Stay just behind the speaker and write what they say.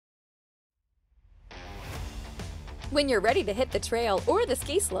When you're ready to hit the trail or the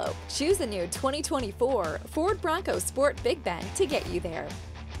ski slope, choose the new 2024 Ford Bronco Sport Big Bend to get you there.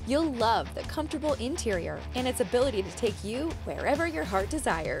 You'll love the comfortable interior and its ability to take you wherever your heart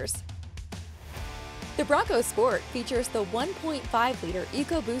desires. The Bronco Sport features the 1.5-liter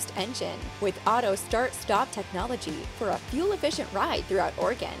EcoBoost engine with auto start-stop technology for a fuel-efficient ride throughout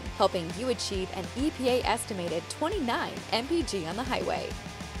Oregon, helping you achieve an EPA-estimated 29 mpg on the highway.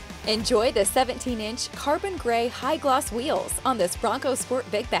 Enjoy the 17-inch carbon gray high-gloss wheels on this Bronco Sport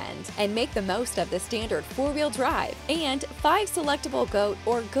Big Bend and make the most of the standard 4-wheel drive and 5 selectable GOAT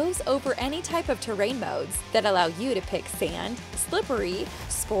or goes over any type of terrain modes that allow you to pick sand, slippery,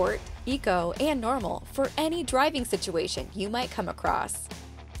 sport, eco, and normal for any driving situation you might come across.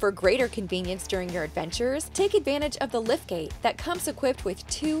 For greater convenience during your adventures, take advantage of the liftgate that comes equipped with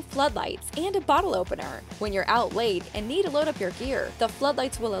 2 floodlights and a bottle opener. When you're out late and need to load up your gear, the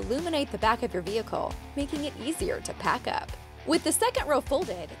floodlights will illuminate the back of your vehicle, making it easier to pack up. With the second row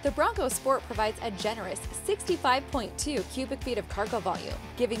folded, the Bronco Sport provides a generous 65.2 cubic feet of cargo volume,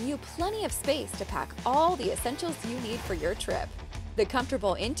 giving you plenty of space to pack all the essentials you need for your trip. The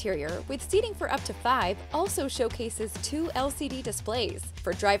comfortable interior, with seating for up to 5, also showcases 2 LCD displays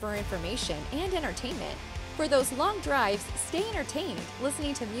for driver information and entertainment. For those long drives, stay entertained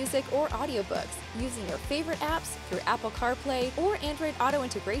listening to music or audiobooks using your favorite apps through Apple CarPlay or Android Auto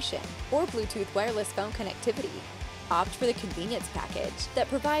integration or Bluetooth wireless phone connectivity. Opt for the convenience package that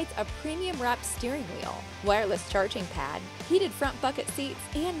provides a premium wrapped steering wheel, wireless charging pad, heated front bucket seats,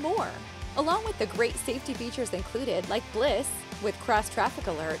 and more. Along with the great safety features included like Bliss, with cross-traffic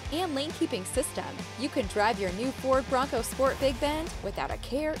alert and lane-keeping system, you can drive your new Ford Bronco Sport Big Bend without a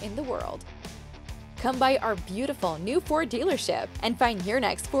care in the world. Come by our beautiful new Ford dealership and find your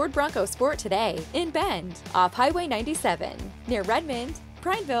next Ford Bronco Sport today in Bend, off Highway 97, near Redmond,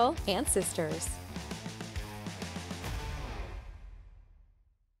 Prineville, and Sisters.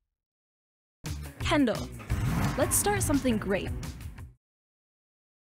 Kendall, let's start something great.